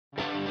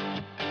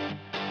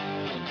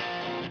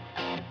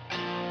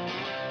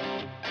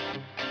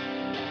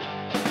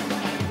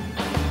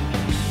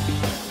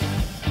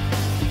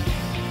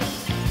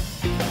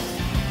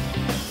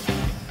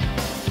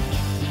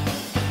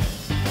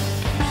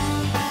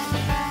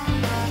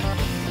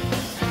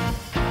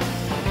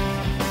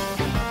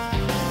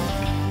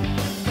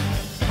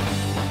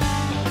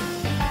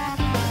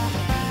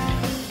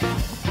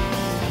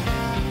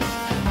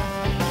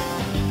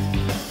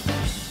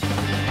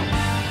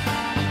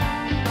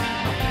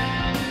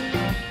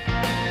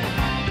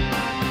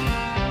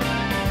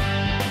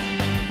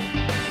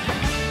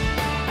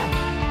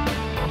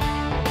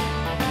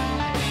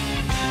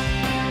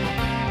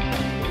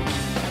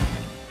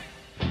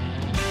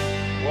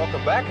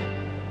welcome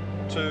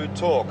back to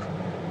Talk.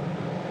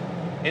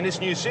 In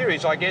this new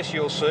series, I guess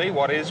you'll see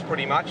what is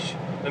pretty much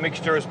the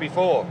mixture as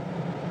before.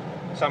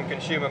 Some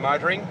consumer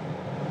motoring,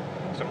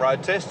 some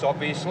road tests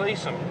obviously,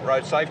 some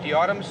road safety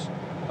items,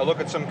 a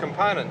look at some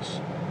components.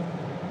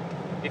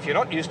 If you're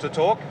not used to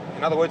Talk,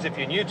 in other words if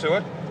you're new to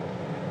it,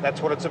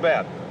 that's what it's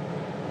about.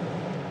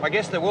 I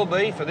guess there will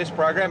be for this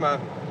program a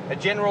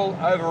general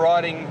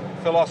overriding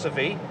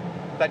philosophy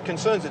that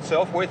concerns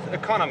itself with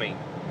economy.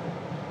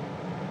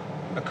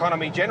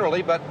 Economy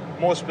generally, but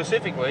more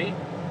specifically,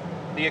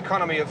 the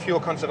economy of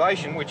fuel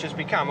conservation, which has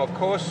become, of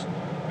course,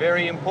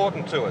 very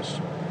important to us.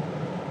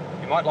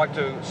 You might like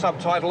to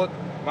subtitle it,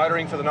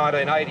 Motoring for the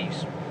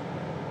 1980s.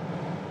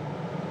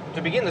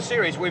 To begin the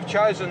series, we've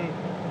chosen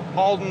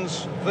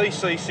Holden's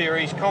VC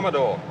series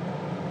Commodore.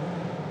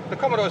 The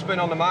Commodore's been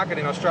on the market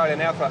in Australia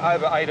now for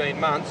over 18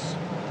 months.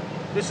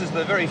 This is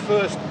the very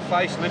first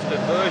facelifted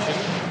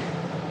version,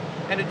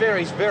 and it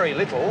varies very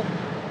little.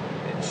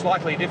 It's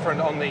slightly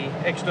different on the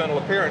external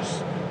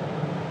appearance,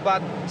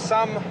 but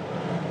some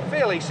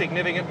fairly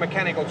significant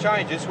mechanical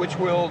changes which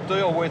we'll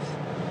deal with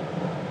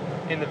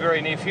in the very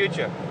near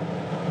future.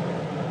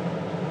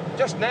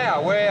 Just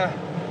now we're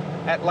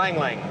at Lang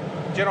Lang,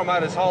 General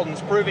Motors Holden's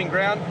proving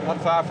ground,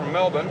 not far from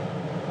Melbourne.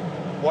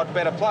 What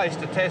better place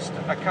to test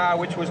a car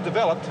which was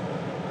developed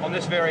on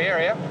this very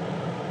area?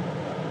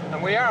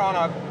 And we are on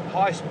a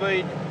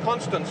high-speed,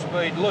 constant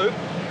speed loop,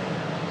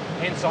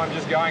 hence I'm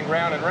just going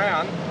round and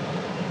round.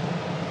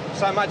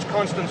 So much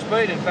constant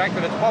speed, in fact,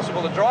 that it's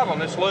possible to drive on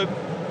this loop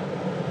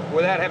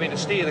without having to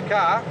steer the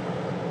car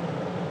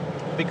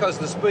because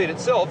the speed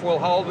itself will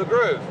hold the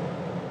groove.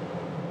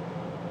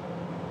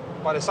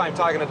 By the same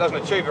token, it doesn't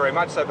achieve very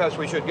much, so perhaps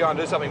we should go and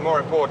do something more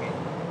important.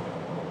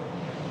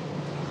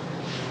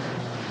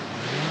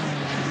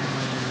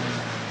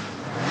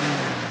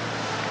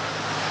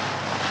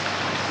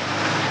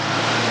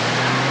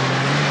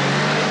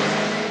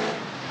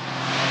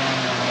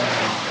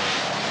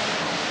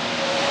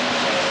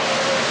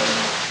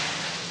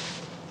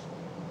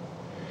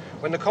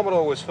 When the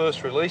Commodore was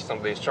first released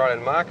onto the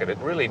Australian market, it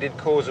really did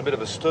cause a bit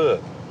of a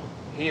stir.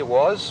 Here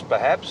was,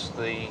 perhaps,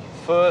 the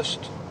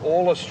first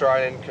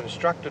all-Australian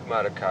constructed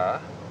motor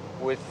car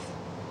with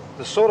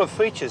the sort of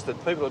features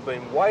that people had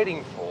been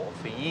waiting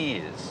for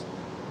years,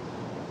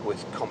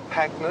 with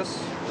compactness,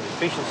 with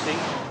efficiency,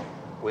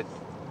 with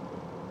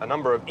a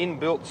number of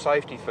inbuilt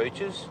safety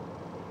features,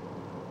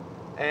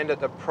 and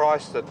at a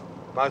price that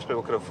most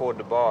people could afford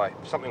to buy.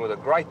 Something with a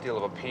great deal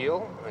of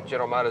appeal, and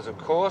General Motors, of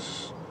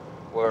course,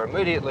 were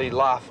immediately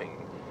laughing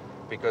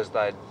because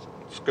they'd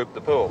scooped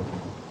the pool.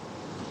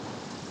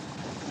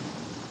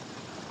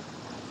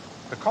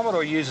 The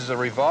Commodore uses a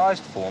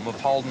revised form of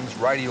Holden's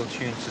radial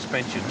tuned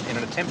suspension in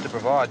an attempt to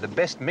provide the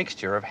best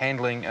mixture of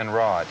handling and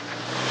ride.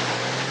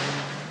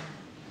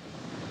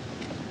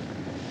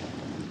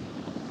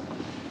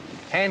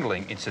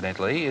 Handling,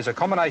 incidentally, is a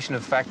combination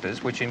of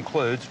factors which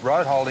includes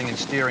road holding and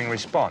steering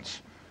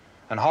response,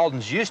 and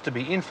Holden's used to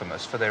be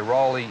infamous for their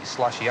rolly,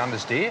 slushy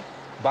understeer,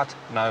 but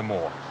no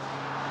more.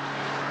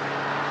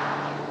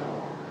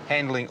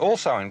 Handling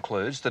also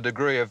includes the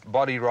degree of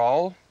body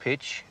roll,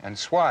 pitch and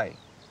sway.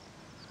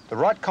 The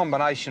right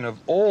combination of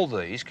all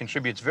these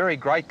contributes very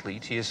greatly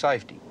to your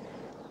safety.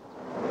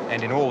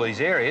 And in all these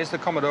areas, the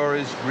Commodore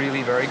is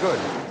really very good.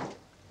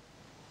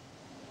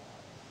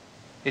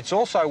 It's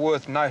also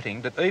worth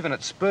noting that even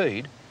at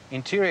speed,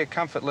 interior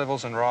comfort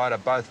levels and ride are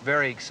both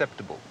very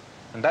acceptable.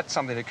 And that's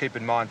something to keep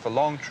in mind for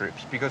long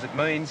trips because it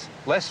means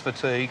less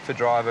fatigue for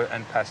driver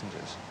and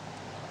passengers.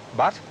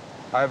 But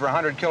over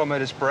 100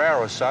 kilometres per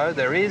hour or so,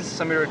 there is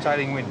some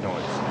irritating wind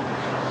noise.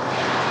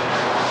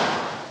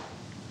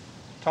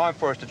 Time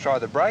for us to try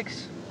the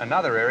brakes,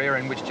 another area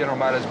in which General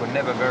Motors were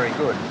never very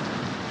good.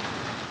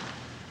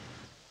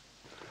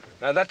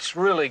 Now that's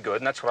really good,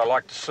 and that's what I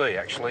like to see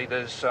actually.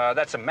 That's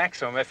a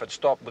maximum effort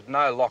stop with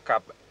no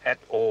lock-up at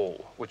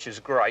all, which is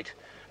great.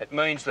 It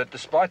means that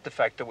despite the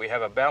fact that we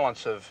have a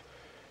balance of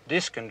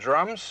disc and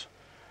drums,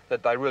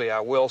 that they really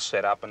are well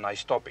set up and they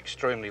stop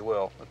extremely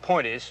well. The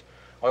point is,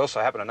 I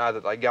also happen to know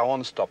that they go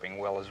on stopping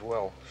well as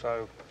well.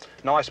 So,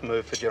 nice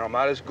move for General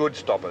Motors, good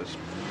stoppers.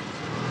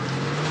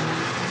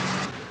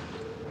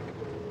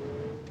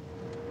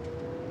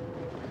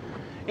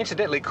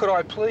 Incidentally, could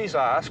I please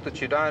ask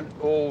that you don't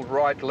all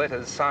write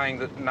letters saying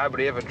that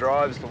nobody ever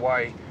drives the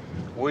way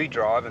we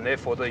drive and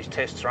therefore these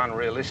tests are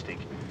unrealistic.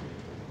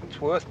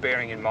 It's worth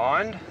bearing in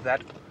mind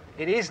that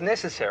it is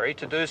necessary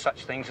to do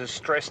such things as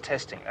stress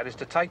testing, that is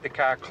to take the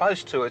car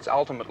close to its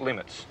ultimate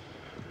limits.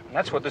 And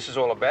that's what this is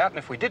all about, and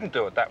if we didn't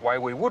do it that way,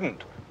 we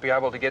wouldn't be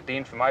able to get the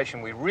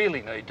information we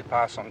really need to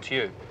pass on to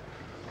you.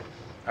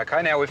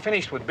 Okay, now we're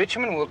finished with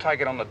bitumen. We'll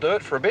take it on the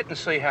dirt for a bit and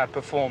see how it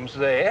performs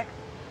there.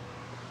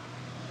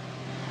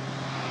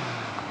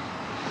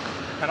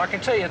 And I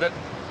can tell you that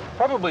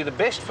probably the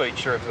best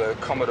feature of the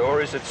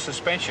Commodore is its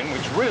suspension,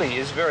 which really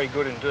is very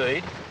good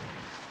indeed.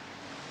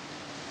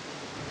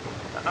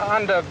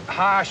 Under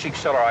harsh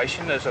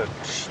acceleration, there's a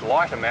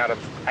slight amount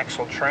of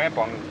axle tramp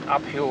on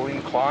uphill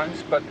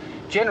inclines, but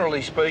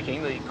generally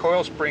speaking, the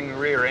coil spring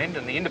rear end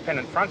and the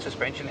independent front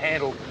suspension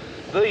handle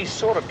these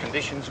sort of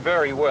conditions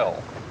very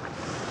well.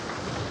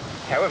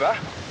 However,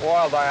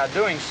 while they are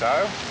doing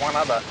so, one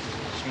other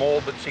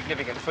small but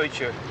significant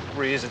feature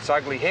rears its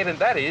ugly head, and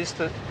that is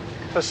that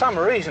for some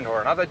reason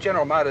or another,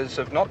 General Motors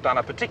have not done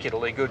a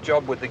particularly good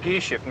job with the gear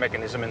shift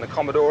mechanism in the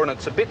Commodore, and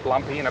it's a bit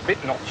lumpy and a bit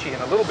notchy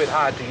and a little bit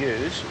hard to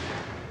use.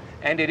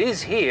 And it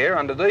is here,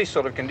 under these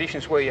sort of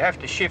conditions where you have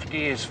to shift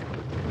gears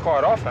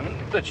quite often,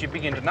 that you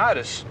begin to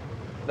notice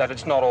that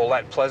it's not all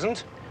that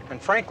pleasant.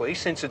 And frankly,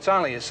 since it's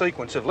only a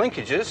sequence of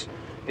linkages,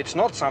 it's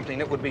not something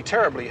that would be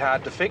terribly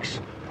hard to fix.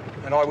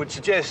 And I would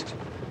suggest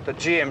that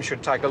GM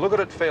should take a look at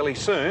it fairly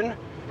soon,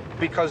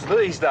 because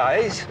these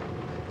days,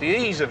 the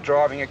ease of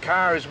driving a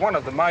car is one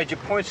of the major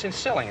points in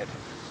selling it.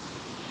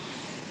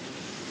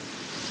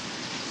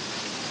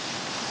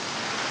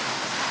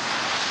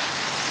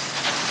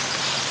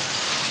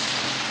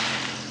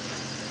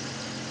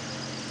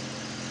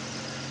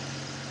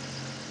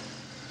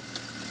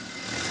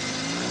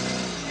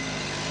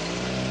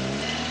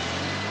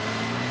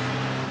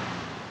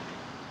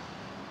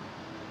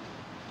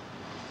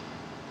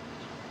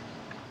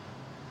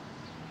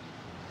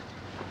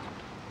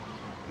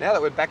 Now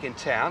that we're back in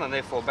town, and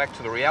therefore back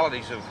to the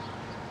realities of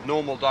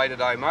normal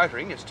day-to-day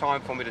motoring, it's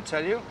time for me to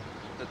tell you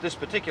that this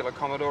particular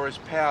Commodore is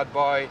powered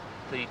by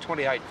the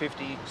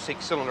 2850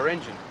 six-cylinder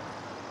engine.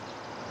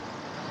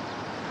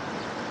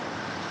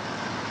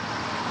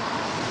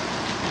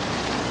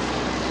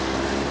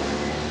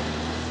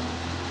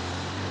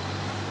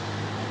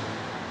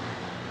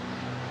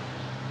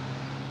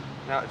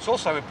 Now, it's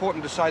also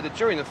important to say that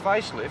during the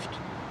facelift,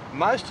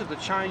 most of the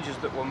changes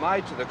that were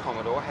made to the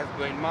Commodore have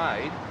been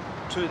made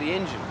to the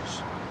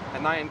engines,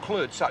 and they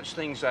include such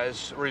things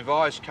as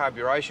revised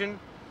carburation,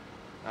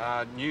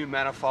 new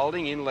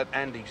manifolding, inlet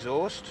and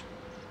exhaust,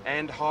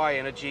 and high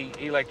energy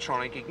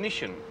electronic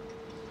ignition.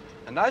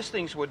 And those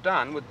things were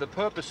done with the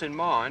purpose in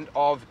mind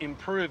of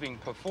improving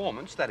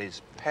performance, that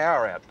is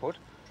power output,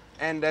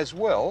 and as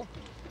well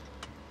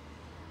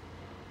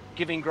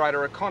giving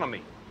greater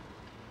economy.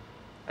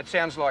 It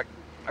sounds like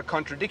a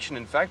contradiction,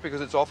 in fact, because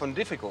it's often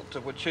difficult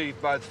to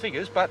achieve both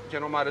figures, but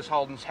General Motors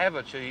Holdens have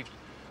achieved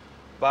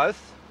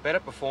both better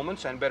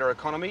performance and better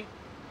economy,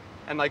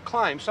 and they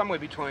claim somewhere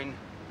between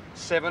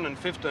 7 and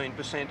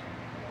 15%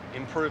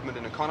 improvement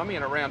in economy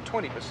and around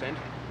 20%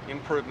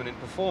 improvement in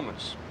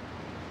performance.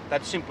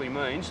 That simply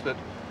means that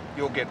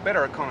you'll get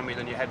better economy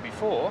than you had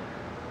before,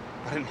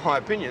 but in my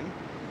opinion,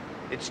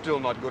 it's still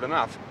not good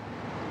enough.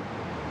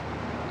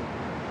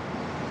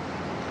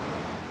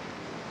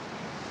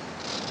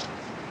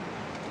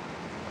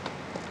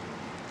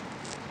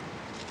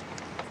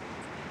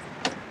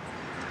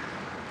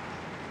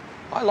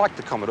 I like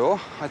the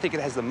Commodore. I think it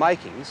has the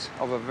makings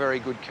of a very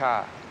good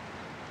car.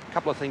 A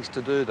couple of things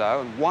to do though,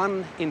 and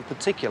one in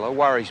particular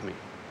worries me.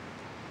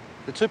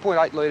 The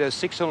 2.8 litre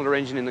six-cylinder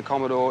engine in the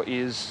Commodore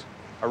is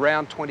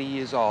around 20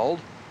 years old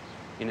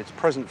in its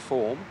present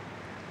form,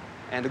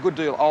 and a good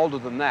deal older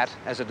than that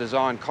as a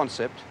design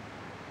concept,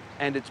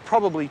 and it's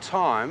probably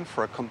time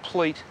for a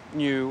complete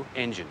new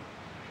engine.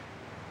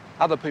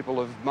 Other people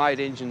have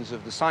made engines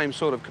of the same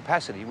sort of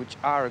capacity which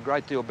are a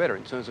great deal better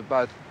in terms of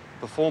both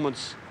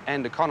performance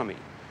and economy.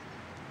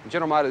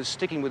 General Motors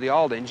sticking with the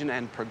old engine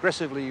and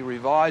progressively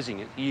revising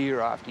it year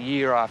after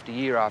year after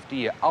year after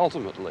year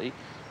ultimately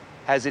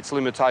has its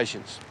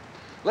limitations.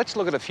 Let's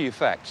look at a few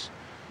facts.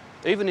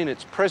 Even in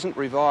its present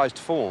revised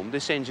form,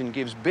 this engine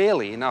gives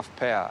barely enough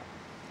power.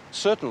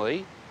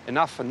 Certainly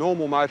enough for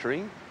normal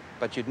motoring,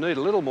 but you'd need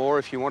a little more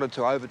if you wanted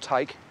to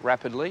overtake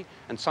rapidly,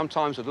 and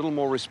sometimes a little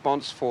more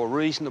response for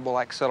reasonable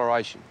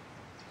acceleration.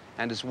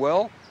 And as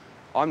well,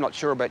 I'm not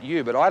sure about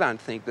you, but I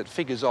don't think that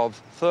figures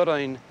of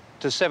 13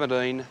 to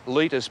 17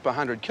 litres per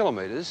 100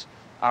 kilometres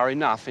are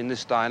enough in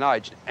this day and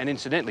age. And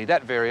incidentally,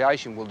 that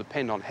variation will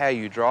depend on how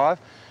you drive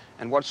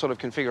and what sort of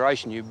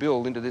configuration you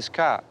build into this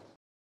car.